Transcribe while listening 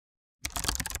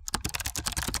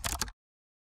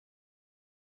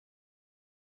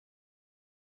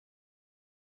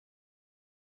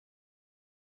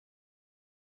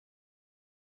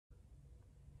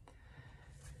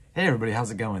Hey everybody, how's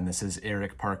it going? This is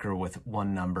Eric Parker with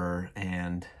One Number,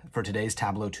 and for today's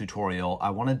Tableau tutorial, I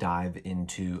want to dive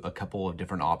into a couple of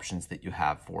different options that you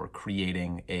have for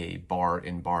creating a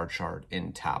bar chart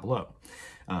in Tableau.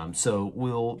 So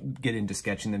we'll get into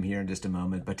sketching them here in just a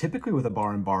moment, but typically with a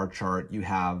bar chart, you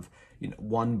have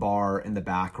one bar in the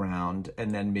background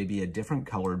and then maybe a different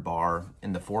colored bar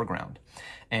in the foreground.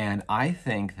 And I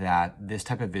think that this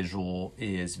type of visual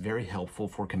is very helpful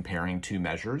for comparing two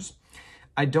measures.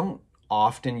 I don't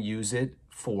often use it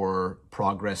for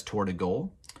progress toward a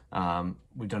goal.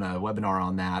 We've done a webinar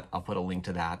on that. I'll put a link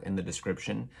to that in the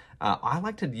description. I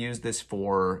like to use this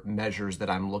for measures that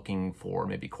I'm looking for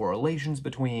maybe correlations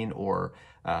between, or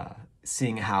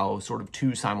seeing how sort of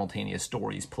two simultaneous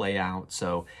stories play out.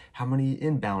 So how many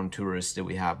inbound tourists did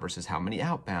we have versus how many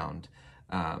outbound?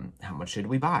 How much did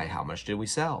we buy? How much did we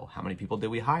sell? How many people did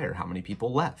we hire? How many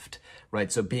people left, right?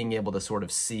 So being able to sort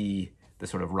of see the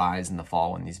sort of rise and the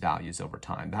fall in these values over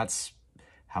time. That's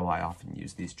how I often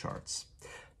use these charts.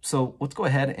 So let's go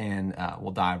ahead and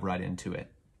we'll dive right into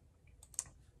it.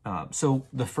 So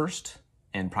the first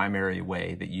and primary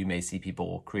way that you may see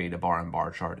people create a bar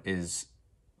chart is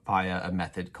via a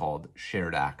method called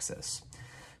shared access.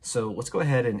 So let's go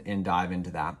ahead and dive into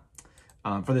that.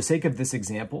 For the sake of this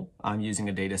example, I'm using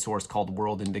a data source called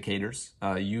World Indicators.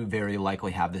 You very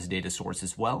likely have this data source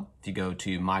as well. If you go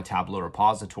to My Tableau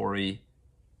repository,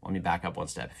 let me back up one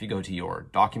step. If you go to your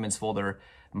Documents folder,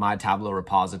 My Tableau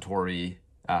repository,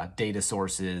 data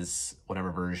sources,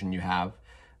 whatever version you have,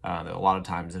 a lot of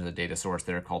times there's a data source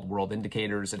there called World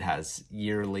Indicators. It has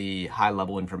yearly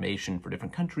high-level information for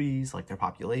different countries, like their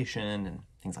population and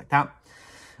things like that.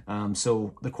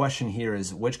 So the question here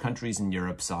is, which countries in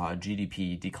Europe saw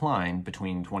GDP decline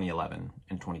between 2011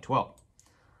 and 2012?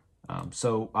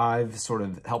 So I've sort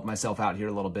of helped myself out here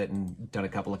a little bit and done a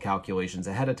couple of calculations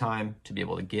ahead of time to be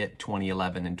able to get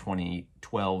 2011 and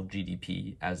 2012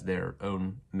 GDP as their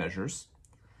own measures.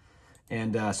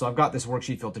 And so I've got this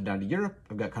worksheet filtered down to Europe.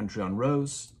 I've got country on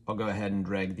rows. I'll go ahead and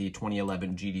drag the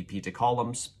 2011 GDP to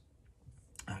columns.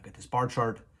 I've got this bar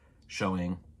chart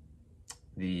showing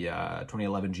the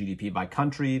 2011 GDP by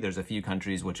country. There's a few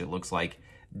countries which it looks like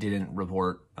didn't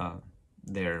report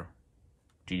their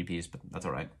GDPs, but that's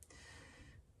all right.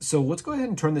 So let's go ahead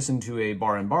and turn this into a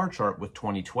bar chart with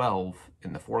 2012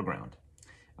 in the foreground.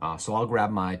 So I'll grab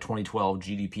my 2012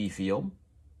 GDP field,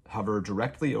 hover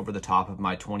directly over the top of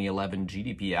my 2011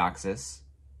 GDP axis,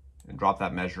 and drop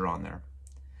that measure on there.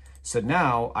 So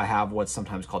now I have what's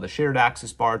sometimes called a shared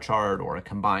axis bar chart or a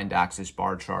combined axis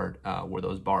bar chart, where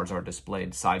those bars are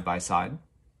displayed side by side.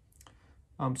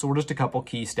 So we're just a couple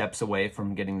key steps away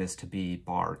from getting this to be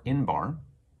bar in bar.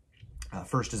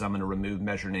 First is I'm going to remove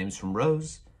measure names from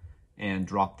rows and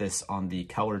drop this on the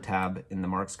color tab in the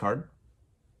marks card.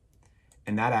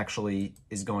 And that actually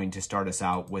is going to start us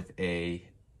out with a,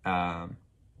 oh,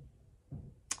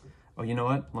 you know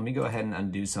what? Let me go ahead and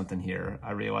undo something here.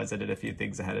 I realized I did a few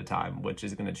things ahead of time, which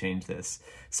is going to change this.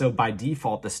 So by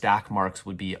default, the stack marks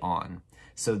would be on.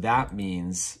 So that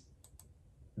means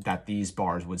that these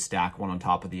bars would stack one on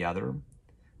top of the other.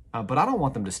 But I don't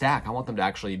want them to stack. I want them to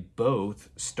actually both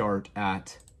start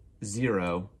at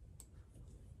 0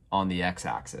 on the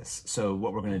x-axis. So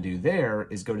what we're going to do there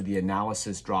is go to the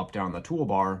analysis drop-down on the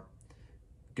toolbar,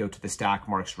 go to the stack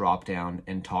marks drop-down,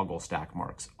 and toggle stack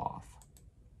marks off.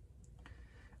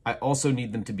 I also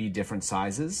need them to be different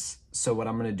sizes. So what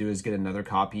I'm going to do is get another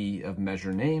copy of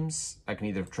measure names. I can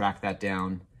either track that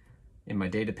down in my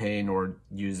data pane or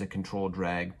use a control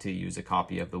drag to use a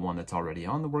copy of the one that's already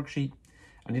on the worksheet.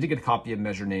 I need to get a copy of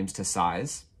measure names to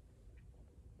size.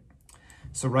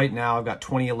 So right now I've got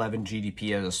 2011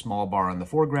 GDP as a small bar in the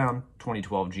foreground,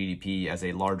 2012 GDP as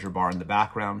a larger bar in the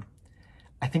background.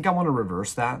 I think I want to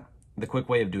reverse that. The quick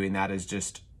way of doing that is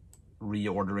just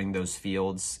reordering those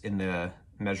fields in the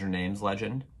measure names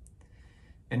legend.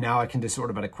 And now I can just sort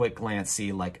of at a quick glance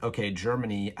see like, okay,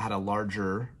 Germany had a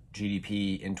larger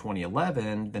GDP in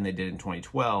 2011 than they did in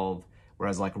 2012.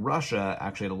 Whereas like Russia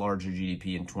actually had a larger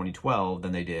GDP in 2012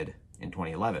 than they did in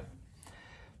 2011.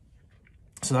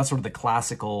 So that's sort of the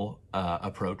classical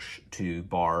approach to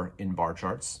bar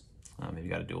charts. Maybe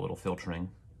got to do a little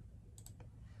filtering.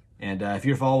 And if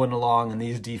you're following along and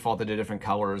these default to different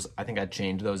colors, I think I'd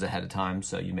change those ahead of time.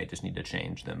 So you may just need to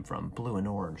change them from blue and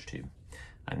orange to,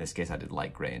 in this case, I did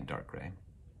light gray and dark gray.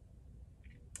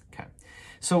 Okay.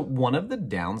 So one of the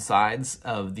downsides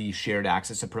of the shared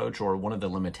axis approach, or one of the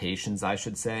limitations, I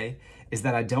should say, is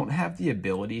that I don't have the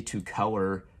ability to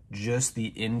color just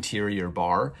the interior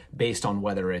bar based on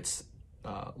whether it's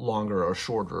longer or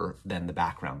shorter than the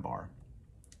background bar.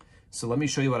 So let me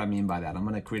show you what I mean by that. I'm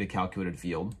going to create a calculated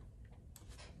field.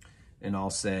 and I'll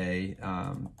say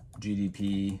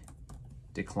GDP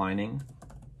declining.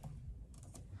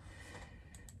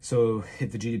 So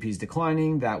if the GDP is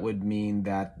declining, that would mean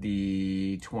that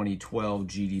the 2012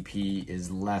 GDP is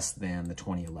less than the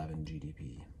 2011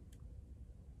 GDP.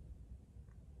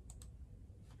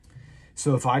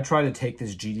 So if I try to take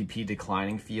this GDP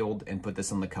declining field and put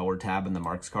this on the color tab in the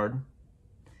marks card,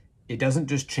 it doesn't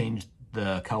just change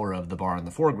the color of the bar in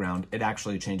the foreground, it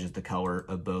actually changes the color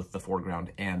of both the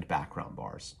foreground and background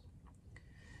bars.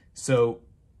 So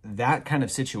that kind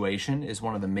of situation is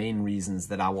one of the main reasons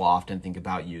that I will often think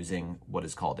about using what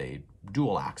is called a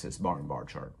dual axis bar and bar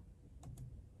chart.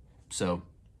 So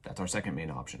that's our second main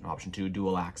option. Option 2,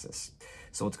 dual axis.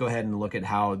 So let's go ahead and look at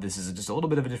how this is just a little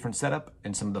bit of a different setup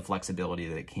and some of the flexibility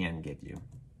that it can give you.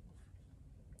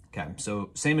 Okay,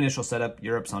 so same initial setup,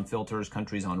 Europe's on filters,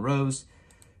 countries on rows.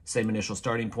 Same initial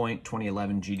starting point,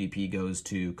 2011 GDP goes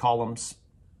to columns.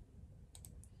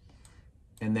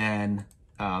 And then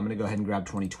I'm gonna go ahead and grab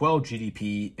 2012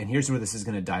 GDP, and here's where this is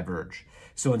gonna diverge.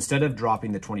 So instead of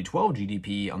dropping the 2012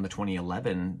 GDP on the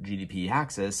 2011 GDP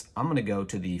axis, I'm gonna go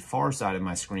to the far side of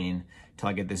my screen till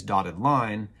I get this dotted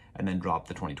line and then drop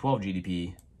the 2012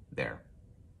 GDP there.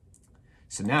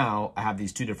 So now I have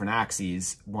these two different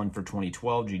axes, one for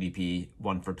 2012 GDP,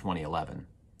 one for 2011.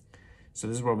 So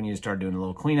this is where we need to start doing a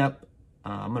little cleanup.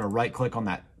 I'm gonna right click on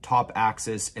that top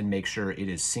axis and make sure it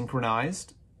is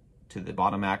synchronized to the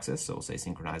bottom axis. So we'll say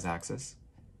synchronize axis.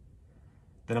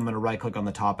 Then I'm gonna right click on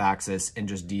the top axis and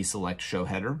just deselect show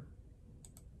header.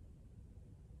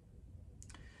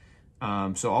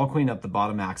 So I'll clean up the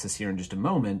bottom axis here in just a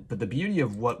moment, but the beauty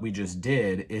of what we just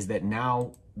did is that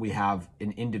now we have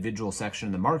an individual section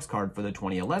in the marks card for the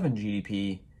 2011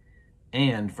 GDP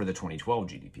and for the 2012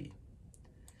 GDP.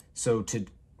 So to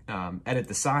edit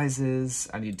the sizes,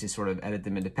 I need to sort of edit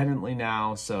them independently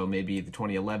now. So maybe the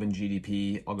 2011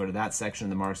 GDP, I'll go to that section in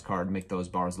the marks card, make those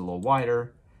bars a little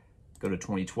wider. Go to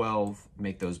 2012,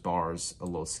 make those bars a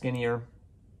little skinnier.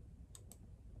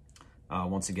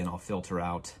 Once again, I'll filter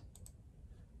out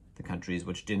the countries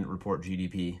which didn't report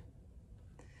GDP.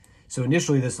 So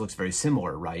initially this looks very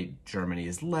similar, right? Germany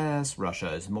is less,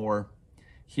 Russia is more.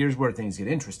 Here's where things get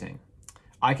interesting.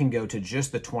 I can go to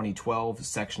just the 2012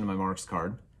 section of my marks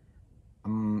card,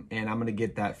 and I'm gonna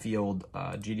get that field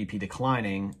GDP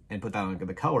declining and put that on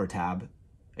the color tab,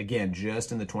 again,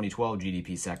 just in the 2012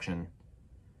 GDP section.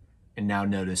 And now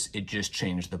notice it just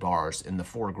changed the bars in the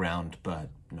foreground, but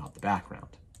not the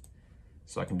background.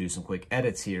 So I can do some quick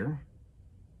edits here.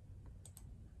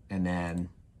 And then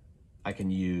I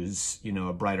can use,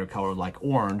 a brighter color like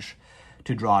orange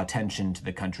to draw attention to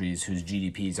the countries whose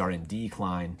GDPs are in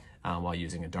decline, while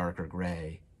using a darker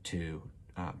gray to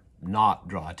not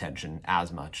draw attention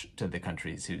as much to the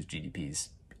countries whose GDPs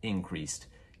increased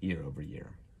year over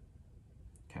year.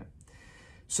 Okay,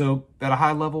 so at a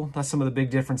high level, that's some of the big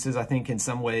differences. I think in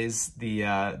some ways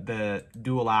the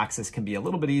dual axis can be a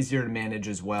little bit easier to manage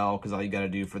as well, because all you got to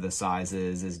do for the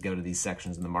sizes is go to these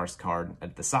sections in the marks card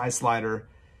at the size slider.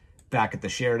 Back at the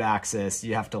shared axis,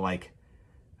 you have to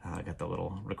I got the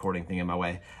little recording thing in my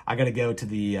way. I got to go to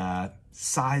the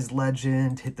size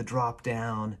legend, hit the drop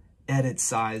down, edit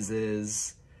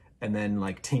sizes, and then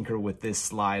tinker with this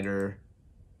slider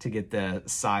to get the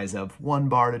size of one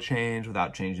bar to change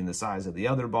without changing the size of the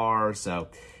other bar. So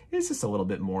it's just a little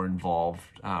bit more involved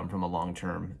from a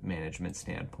long-term management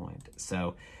standpoint.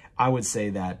 So I would say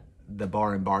that the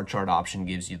bar and bar chart option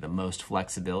gives you the most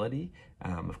flexibility.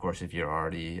 Of course, if you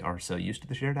already are so used to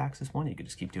the shared axis one, you could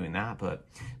just keep doing that, but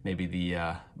maybe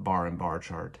the bar and bar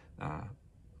chart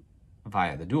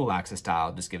via the dual axis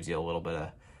style just gives you a little bit of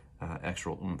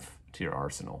extra oomph to your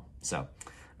arsenal. So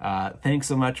thanks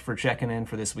so much for checking in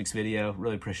for this week's video.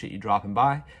 Really appreciate you dropping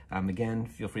by. Again,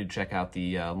 feel free to check out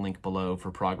the link below for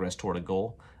Progress Toward a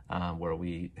Goal, where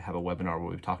we have a webinar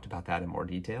where we've talked about that in more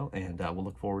detail, and we'll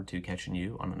look forward to catching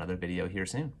you on another video here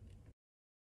soon.